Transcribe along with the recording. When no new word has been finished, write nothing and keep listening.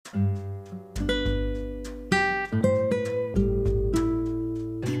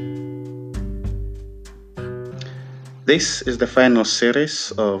This is the final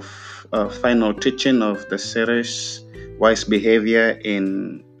teaching of the series, Wise Behavior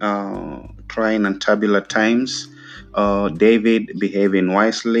in Trying and Turbulent Times. David behaving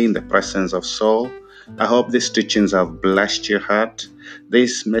wisely in the presence of Saul. I hope these teachings have blessed your heart.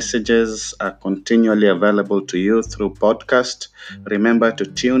 These messages are continually available to you through podcast. Remember to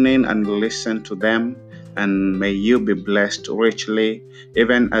tune in and listen to them, and may you be blessed richly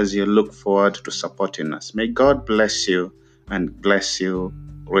even as you look forward to supporting us. May God bless you and bless you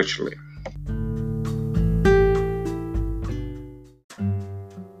richly.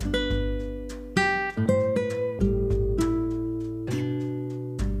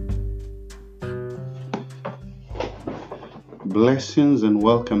 Blessings and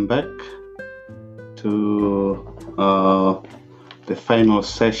welcome back to the final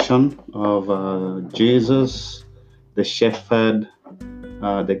session of Jesus, the Shepherd,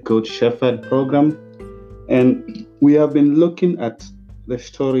 the Good Shepherd program. And we have been looking at the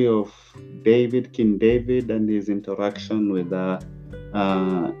story of King David, and his interaction with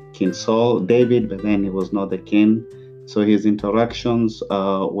King Saul. David, but then he was not the king. So his interactions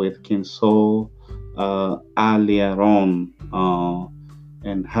with King Saul earlier on,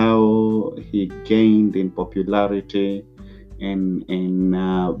 and how he gained in popularity in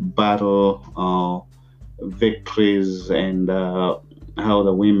battle victories, and how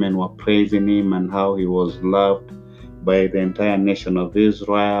the women were praising him, and how he was loved by the entire nation of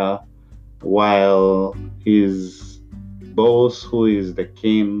Israel, while his boss, who is the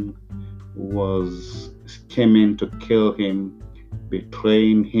king, was scheming to kill him,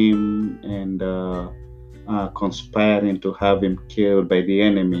 betraying him, and conspiring to have him killed by the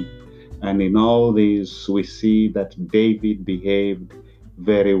enemy. And in all this, we see that David behaved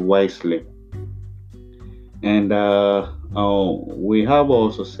very wisely. And we have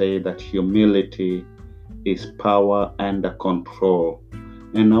also said that humility is power under control.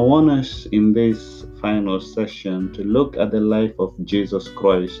 And I want us in this final session to look at the life of Jesus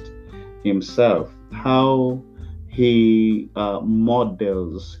Christ himself, how he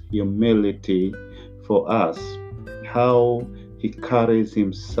models humility for us, how he carries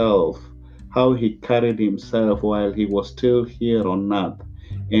himself, how he carried himself while he was still here on earth,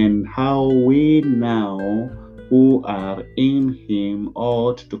 and how we now who are in him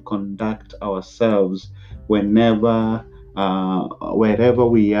ought to conduct ourselves wherever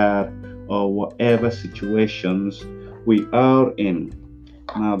we are, or whatever situations we are in.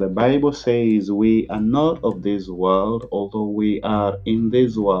 Now, the Bible says we are not of this world, although we are in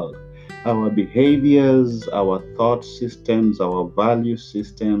this world. Our behaviors, our thought systems, our value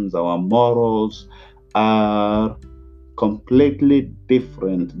systems, our morals are completely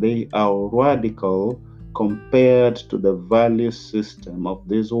different. They are radical compared to the value system of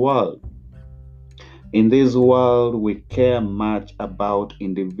this world. In this world, we care much about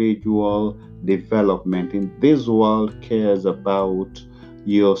individual development. In this world cares about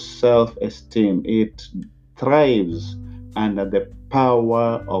your self-esteem. It thrives under the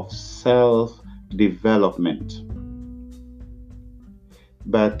power of self-development.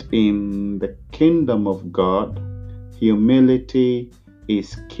 But in the kingdom of God, humility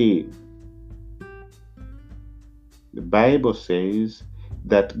is key. The Bible says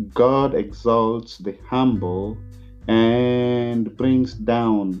that God exalts the humble and brings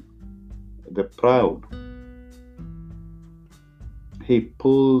down the proud. He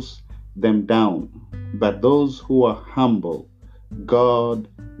pulls them down, but those who are humble, God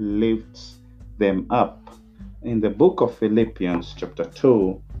lifts them up. In the book of Philippians chapter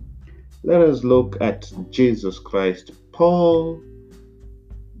 2, let us look at Jesus Christ. Paul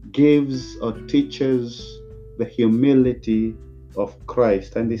gives or teaches the humility of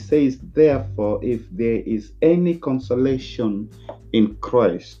Christ, and he says, therefore, if there is any consolation in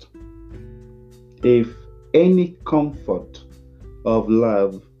Christ, if any comfort of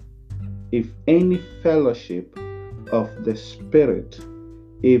love, if any fellowship of the Spirit,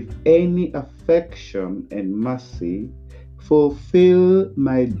 if any affection and mercy, fulfill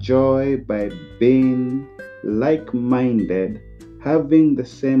my joy by being like-minded, having the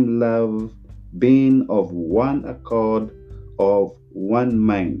same love, being of one accord, of one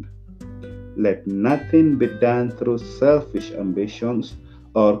mind. Let nothing be done through selfish ambitions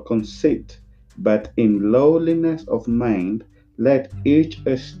or conceit, but in lowliness of mind, let each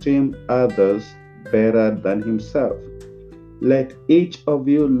esteem others better than himself. Let each of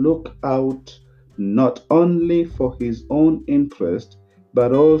you look out not only for his own interest,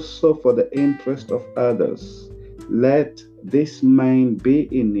 but also for the interest of others. Let this mind be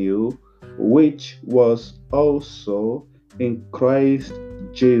in you, which was also in Christ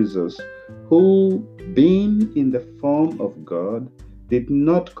Jesus, who, being in the form of God, did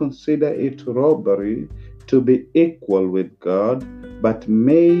not consider it robbery to be equal with God, but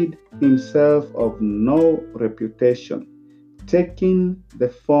made himself of no reputation, taking the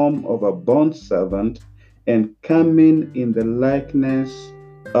form of a bondservant and coming in the likeness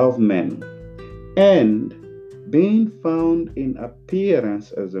of men. And being found in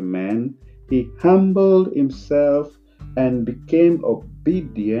appearance as a man, he humbled himself and became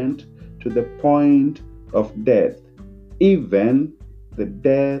obedient to the point of death, even the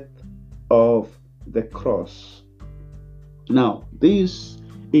death of the cross. Now, this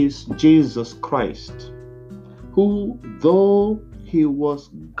is Jesus Christ, who, though he was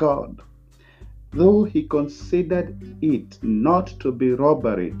God, though he considered it not to be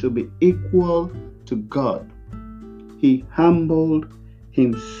robbery to be equal to God, he humbled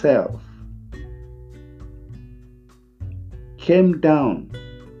himself, came down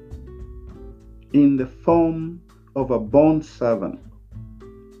in the form of a bondservant,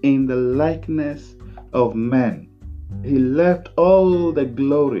 in the likeness of man. He left all the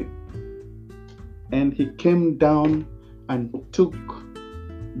glory and he came down and took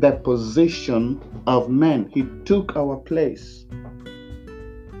the position of man. He took our place.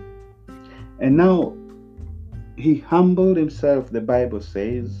 And now he humbled himself, the Bible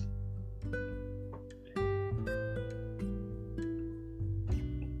says,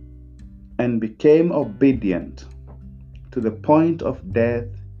 and became obedient to the point of death,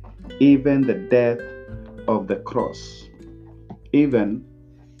 even the death of the cross. Even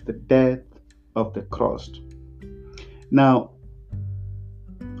the death of the cross. Now,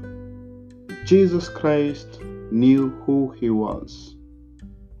 Jesus Christ knew who he was.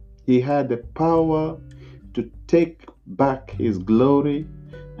 He had the power to take back his glory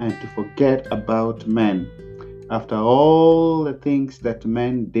and to forget about men. After all the things that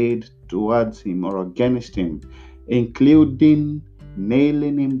men did towards him or against him, including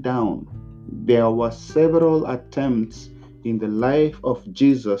nailing him down, there were several attempts in the life of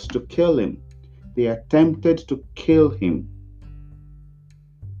Jesus to kill him. They attempted to kill him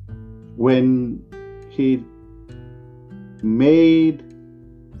when he made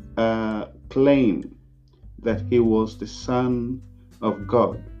a claim that he was the Son of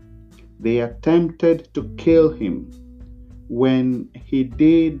God. They attempted to kill him when he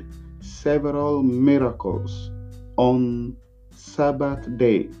did several miracles on Sabbath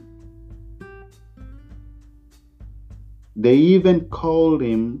day. They even called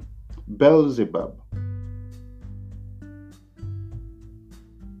him Beelzebub.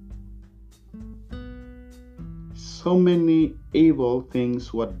 So many evil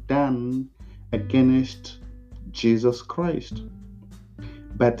things were done against Jesus Christ.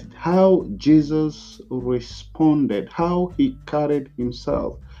 But how Jesus responded, how he carried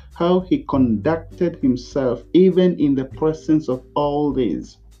himself, how he conducted himself, even in the presence of all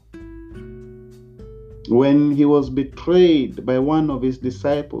these. When he was betrayed by one of his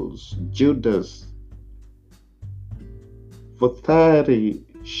disciples, Judas, for 30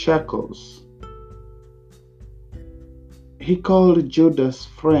 shekels, he called Judas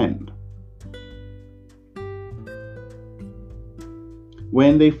friend.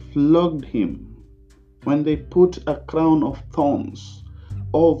 When they flogged him, when they put a crown of thorns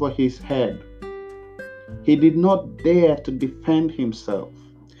over his head, he did not dare to defend himself.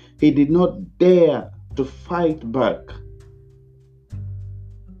 He did not dare to fight back.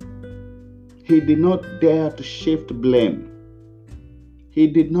 He did not dare to shift blame. He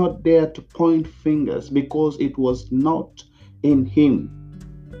did not dare to point fingers because it was not in him.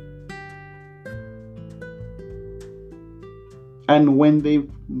 And when they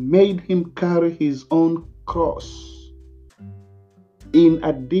made him carry his own cross, in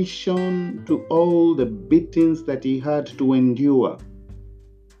addition to all the beatings that he had to endure,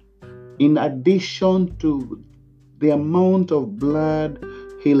 in addition to the amount of blood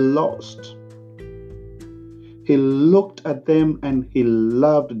he lost, he looked at them and he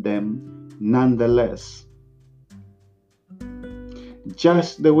loved them nonetheless.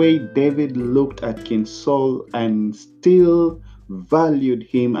 Just the way David looked at King Saul and still valued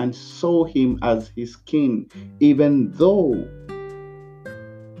him and saw him as his king, even though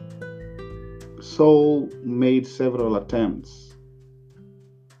Saul made several attempts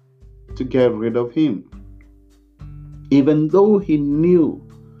to get rid of him. Even though he knew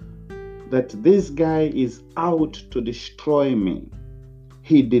that this guy is out to destroy me,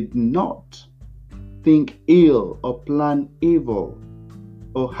 he did not think ill or plan evil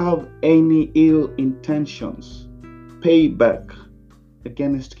or have any ill intentions, payback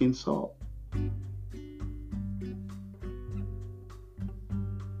against King Saul.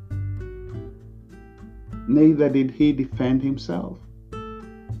 neither did he defend himself.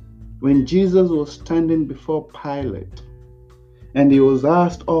 When Jesus was standing before Pilate and he was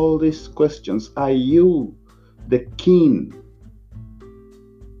asked all these questions, are you the king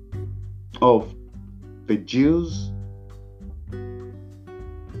of the Jews?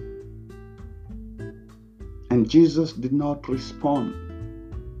 And Jesus did not respond.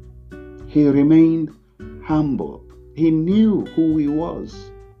 He remained humble. He knew who he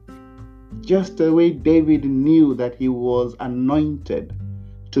was. Just the way David knew that he was anointed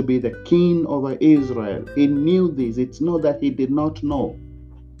to be the king over Israel. He knew this. It's not that he did not know.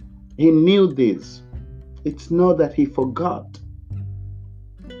 He knew this. It's not that he forgot.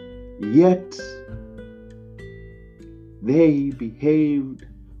 Yet they behaved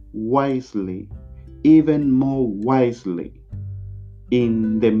wisely, even more wisely,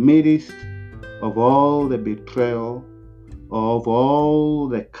 in the midst of all the betrayal, of all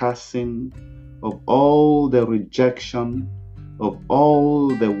the cursing, of all the rejection, of all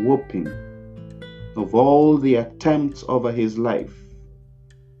the whooping, of all the attempts over his life.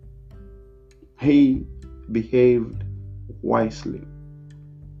 He behaved wisely.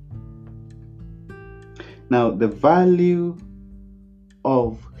 Now, the value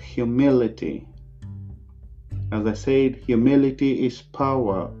of humility, as I said, humility is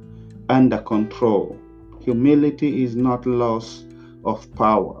power under control. Humility is not loss of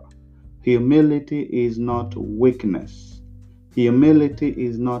power. Humility is not weakness. Humility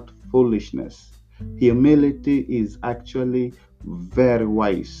is not foolishness. Humility is actually very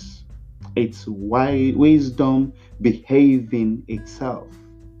wise. It's wisdom behaving itself.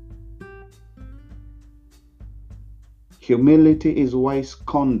 Humility is wise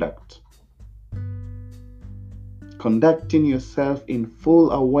conduct. Conducting yourself in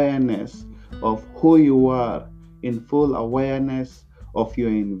full awareness of who you are, in full awareness of your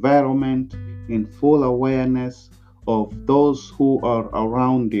environment, in full awareness of those who are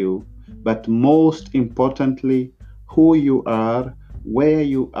around you, but most importantly, who you are, where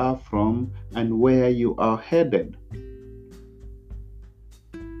you are from, and where you are headed.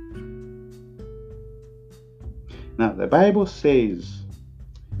 Now, the Bible says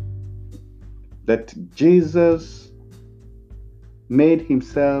that Jesus made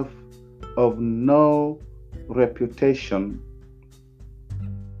himself of no reputation.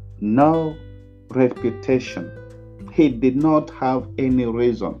 No reputation. He did not have any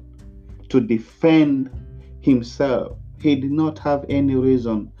reason to defend himself. He did not have any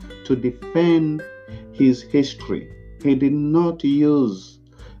reason to defend his history. He did not use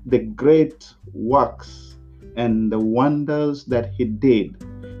the great works and the wonders that he did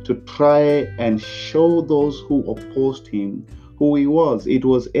to try and show those who opposed him who he was. It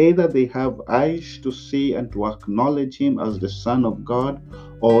was either they have eyes to see and to acknowledge him as the Son of God,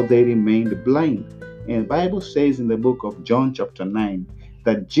 or they remained blind. And the Bible says in the book of John chapter 9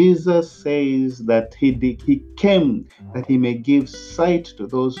 that Jesus says that he came that he may give sight to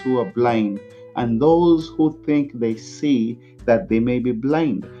those who are blind, and those who think they see, that they may be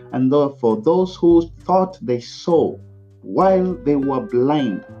blind. And for those who thought they saw while they were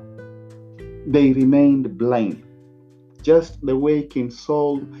blind, they remained blind. Just the way King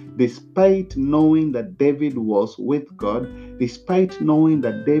Saul, despite knowing that David was with God, despite knowing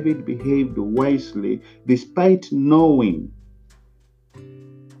that David behaved wisely, despite knowing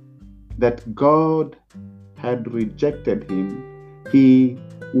that God had rejected him, he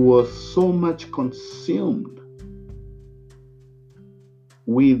was so much consumed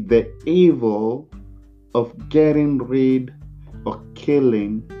with the evil of getting rid or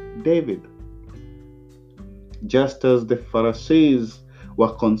killing David. Just as the Pharisees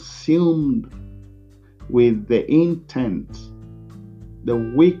were consumed with the intent, the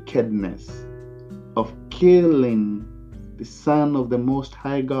wickedness of killing the Son of the Most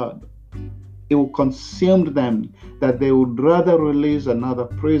High God, it consumed them that they would rather release another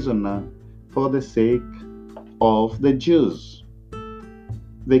prisoner for the sake of the Jews.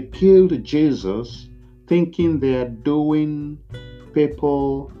 They killed Jesus thinking they are doing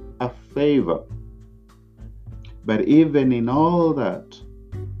people a favor. But even in all that,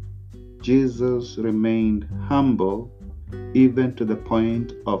 Jesus remained humble, even to the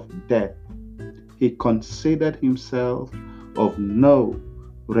point of death. He considered himself of no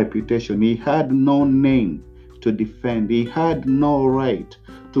reputation. He had no name to defend. He had no right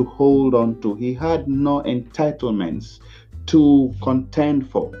to hold on to. He had no entitlements to contend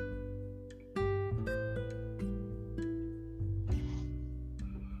for.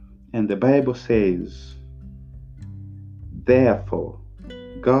 And the Bible says, therefore,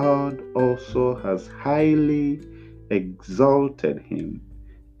 God also has highly exalted him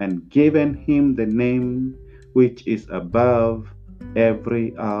and given him the name which is above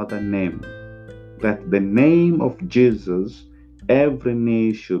every other name, that the name of Jesus every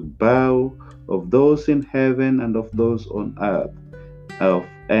knee should bow, of those in heaven and of those on earth,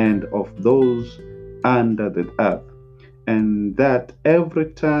 and of those under the earth, and that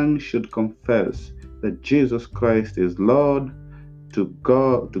every tongue should confess that Jesus Christ is Lord, to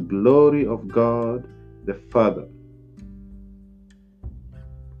God, to glory of God the Father.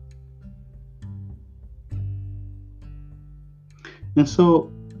 And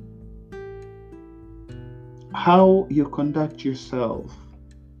so, how you conduct yourself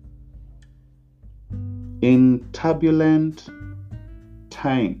in turbulent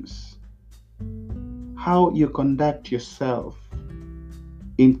times, how you conduct yourself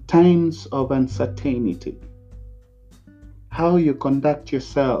in times of uncertainty, how you conduct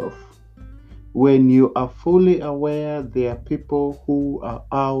yourself when you are fully aware there are people who are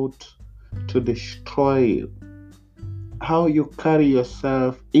out to destroy you, how you carry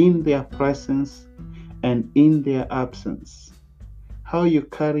yourself in their presence and in their absence, how you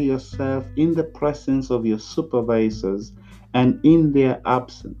carry yourself in the presence of your supervisors and in their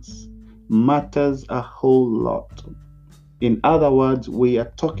absence matters a whole lot. In other words, we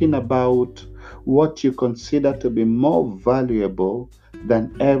are talking about what you consider to be more valuable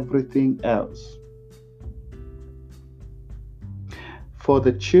than everything else. For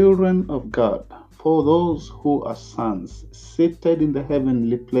the children of God, for those who are sons, seated in the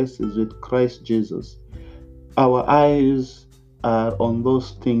heavenly places with Christ Jesus, our eyes are on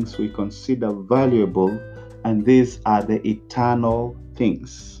those things we consider valuable, and these are the eternal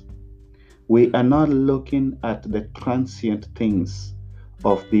things. We are not looking at the transient things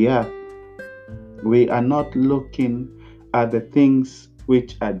of the earth. We are not looking at the things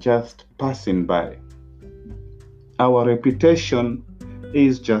which are just passing by. Our reputation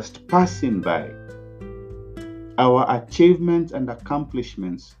is just passing by. Our achievements and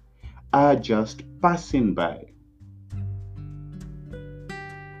accomplishments are just passing by.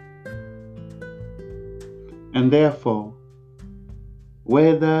 And therefore,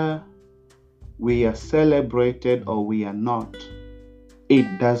 whether we are celebrated or we are not,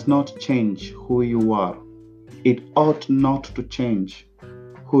 it does not change who you are. It ought not to change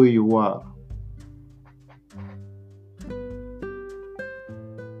who you are.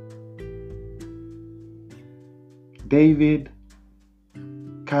 David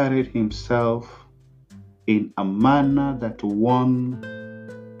carried himself in a manner that won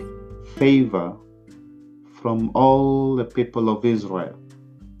favor from all the people of Israel,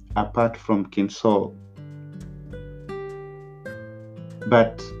 apart from King Saul.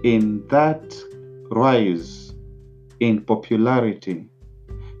 But in that rise in popularity,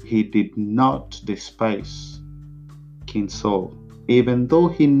 he did not despise King Saul, even though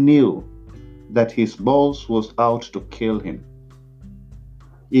he knew that his boss was out to kill him,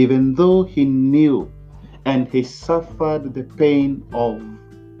 even though he knew and he suffered the pain of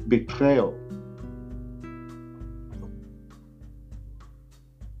betrayal.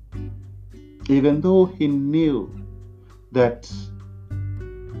 Even though he knew that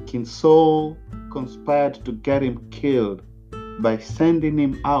King Saul conspired to get him killed by sending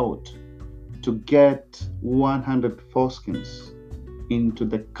him out to get 100 foreskins into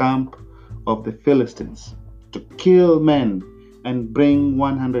the camp of the Philistines, to kill men and bring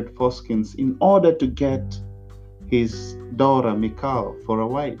 100 foreskins in order to get his daughter Michal for a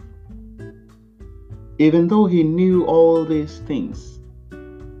wife. Even though he knew all these things,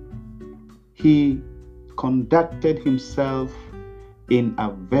 he conducted himself in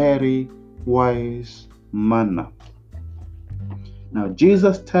a very wise manner. Now,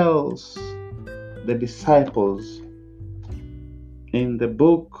 Jesus tells the disciples in the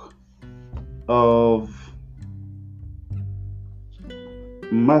book of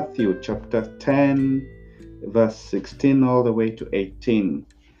Matthew chapter 10, verse 16 all the way to 18,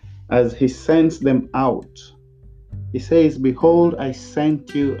 as he sends them out, he says, "Behold, I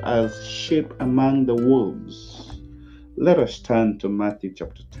sent you as sheep among the wolves." Let us turn to Matthew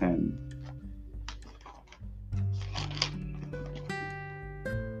chapter 10.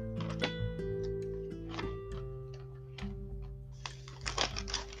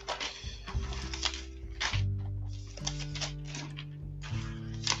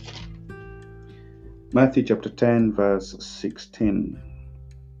 Matthew chapter 10, verse 16.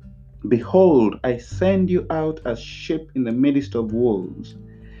 "Behold, I send you out as sheep in the midst of wolves.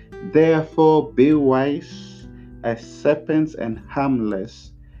 Therefore be wise as serpents and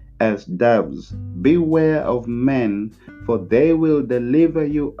harmless as doves. Beware of men, for they will deliver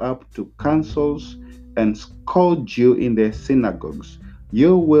you up to councils and scourge you in their synagogues.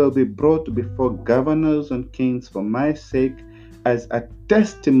 You will be brought before governors and kings for my sake as a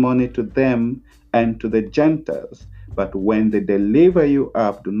testimony to them and to the Gentiles. But when they deliver you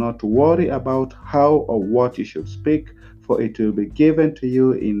up, do not worry about how or what you should speak, for it will be given to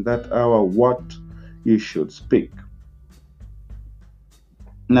you in that hour what you should speak.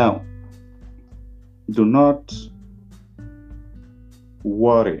 Now, do not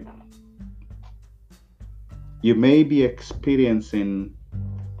worry. You may be experiencing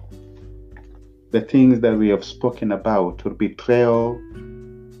the things that we have spoken about, betrayal.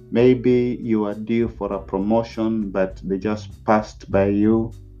 Maybe you are due for a promotion, but they just passed by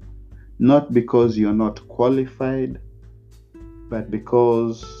you, not because you're not qualified, but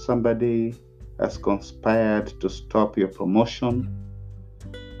because somebody has conspired to stop your promotion,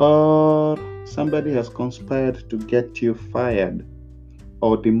 or somebody has conspired to get you fired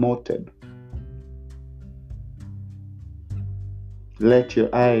or demoted. Let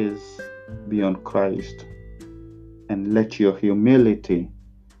your eyes be on Christ and let your humility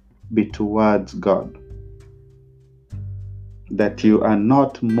be towards God, that you are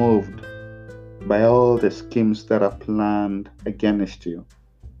not moved by all the schemes that are planned against you.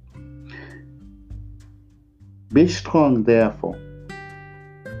 Be strong, therefore,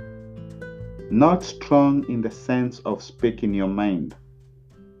 not strong in the sense of speaking your mind.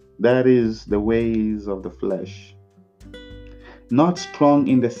 That is the ways of the flesh. Not strong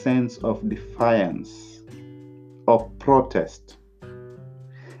in the sense of defiance or protest,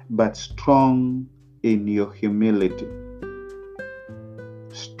 but strong in your humility.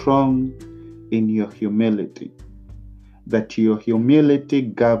 Strong in your humility. That your humility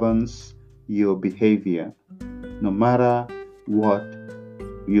governs your behavior, no matter what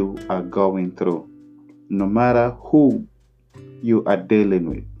you are going through, no matter who you are dealing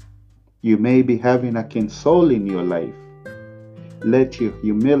with. You may be having a king soul in your life. Let your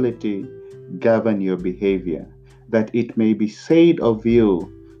humility govern your behavior, that it may be said of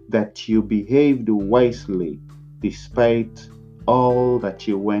you that you behaved wisely despite all that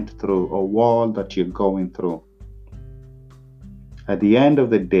you went through or all that you're going through. At the end of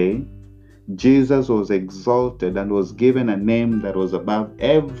the day, Jesus was exalted and was given a name that was above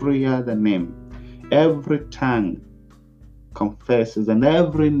every other name. Every tongue confesses and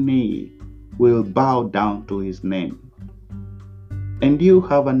every knee will bow down to his name. And you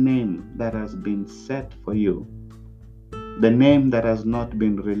have a name that has been set for you, the name that has not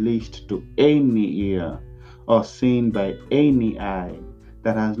been released to any ear or seen by any eye,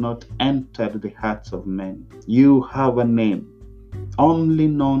 that has not entered the hearts of men. You have a name only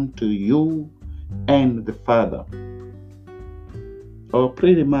known to you and the Father, or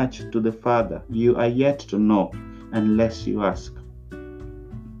pretty much to the Father. You are yet to know unless you ask.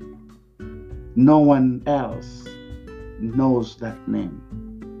 No one else knows that name.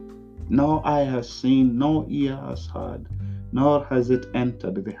 No eye has seen, no ear has heard, nor has it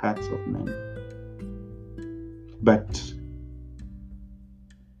entered the hearts of men. But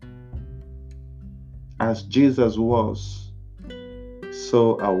as Jesus was,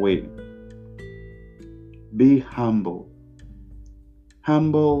 so are we. Be humble.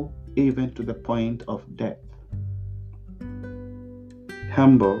 Humble even to the point of death.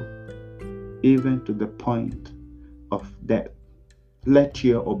 Humble even to the point of death. Let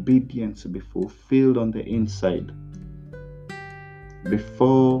your obedience be fulfilled on the inside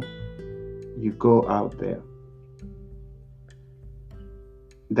before you go out there.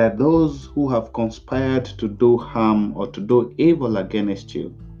 That those who have conspired to do harm or to do evil against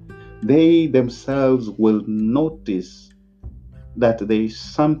you, they themselves will notice that there is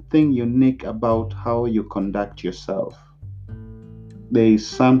something unique about how you conduct yourself. There is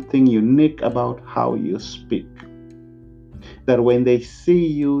something unique about how you speak. That when they see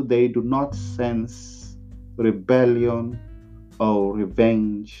you, they do not sense rebellion or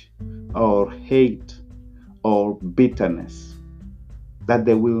revenge or hate or bitterness. That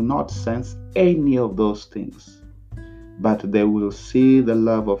they will not sense any of those things, but they will see the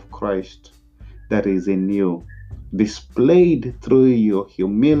love of Christ that is in you, displayed through your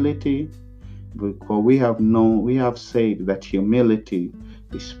humility, because we have said that humility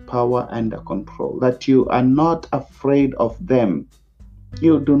is power under control, that you are not afraid of them.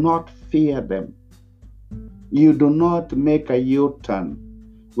 You do not fear them. You do not make a U-turn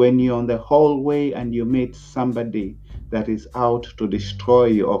when you're on the hallway and you meet somebody that is out to destroy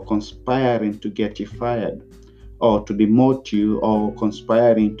you or conspiring to get you fired or to demote you or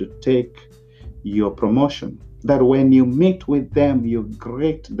conspiring to take your promotion. That when you meet with them, you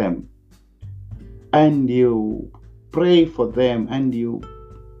greet them and you pray for them and you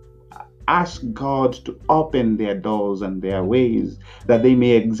Ask God to open their doors and their ways, that they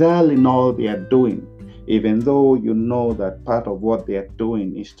may excel in all they are doing, even though you know that part of what they are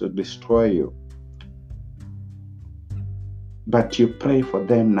doing is to destroy you. But you pray for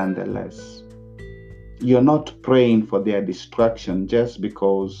them nonetheless. You're not praying for their destruction just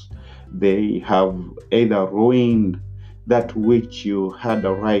because they have either ruined that which you had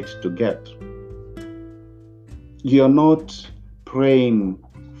a right to get. You're not praying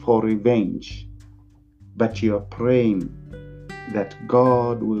for revenge, but you're praying that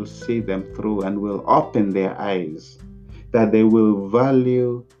God will see them through and will open their eyes, that they will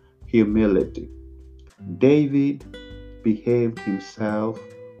value humility. David behaved himself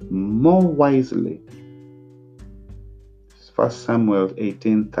more wisely. 1 Samuel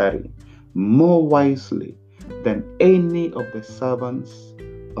 18:30, more wisely than any of the servants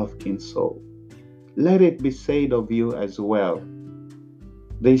of King Saul. Let it be said of you as well,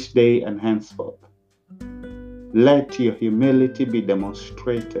 this day and henceforth. Let your humility be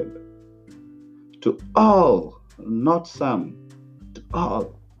demonstrated to all, not some, to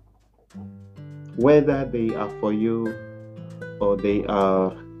all, whether they are for you or they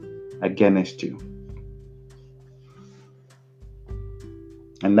are against you.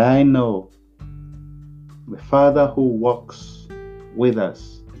 And I know the Father who walks with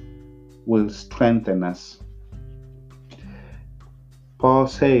us will strengthen us. Paul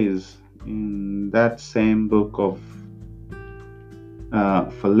says in that same book of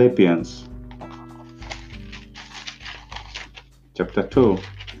Philippians, chapter 2,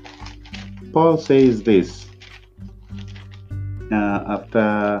 Paul says this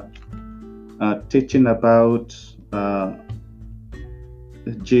after teaching about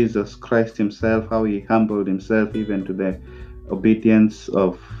Jesus Christ himself, how he humbled himself even to the obedience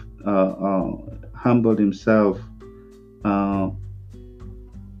of humbled himself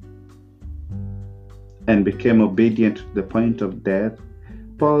and became obedient to the point of death.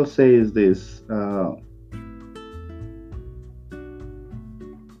 Paul says this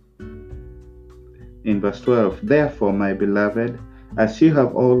in verse 12, therefore, my beloved, as you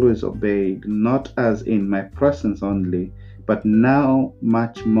have always obeyed, not as in my presence only, but now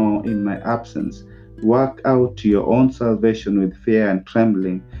much more in my absence, work out your own salvation with fear and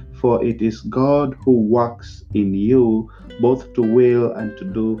trembling, for it is God who works in you both to will and to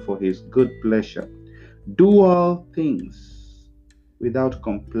do for his good pleasure. Do all things without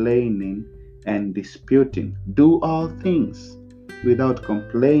complaining and disputing. Do all things without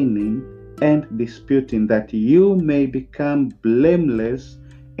complaining and disputing, that you may become blameless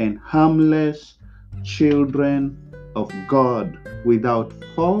and harmless children of God, without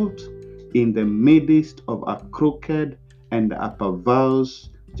fault in the midst of a crooked and a perverse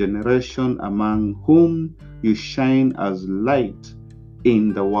generation, among whom you shine as light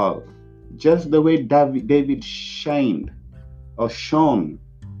in the world. Just the way David shined or shone,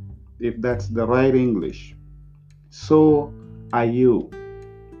 if that's the right English, so are you.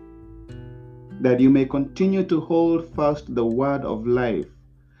 That you may continue to hold fast the word of life,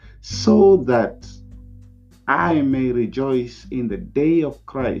 so that I may rejoice in the day of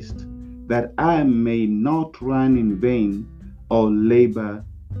Christ, that I may not run in vain or labor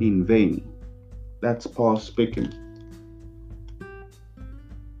in vain. That's Paul speaking.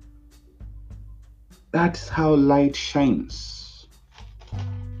 That's how light shines.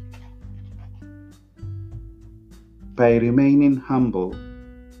 By remaining humble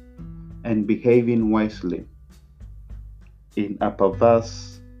and behaving wisely in a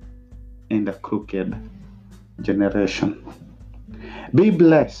perverse and a crooked generation. Be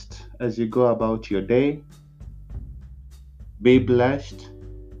blessed as you go about your day. Be blessed.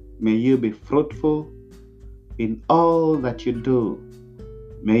 May you be fruitful in all that you do.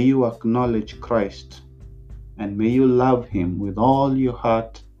 May you acknowledge Christ, and may you love him with all your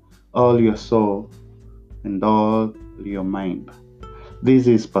heart, all your soul, and all your mind. This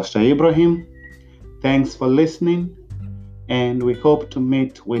is Pastor Ibrahim. Thanks for listening, and we hope to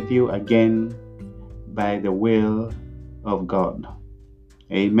meet with you again by the will of God.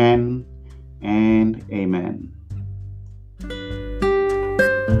 Amen and amen.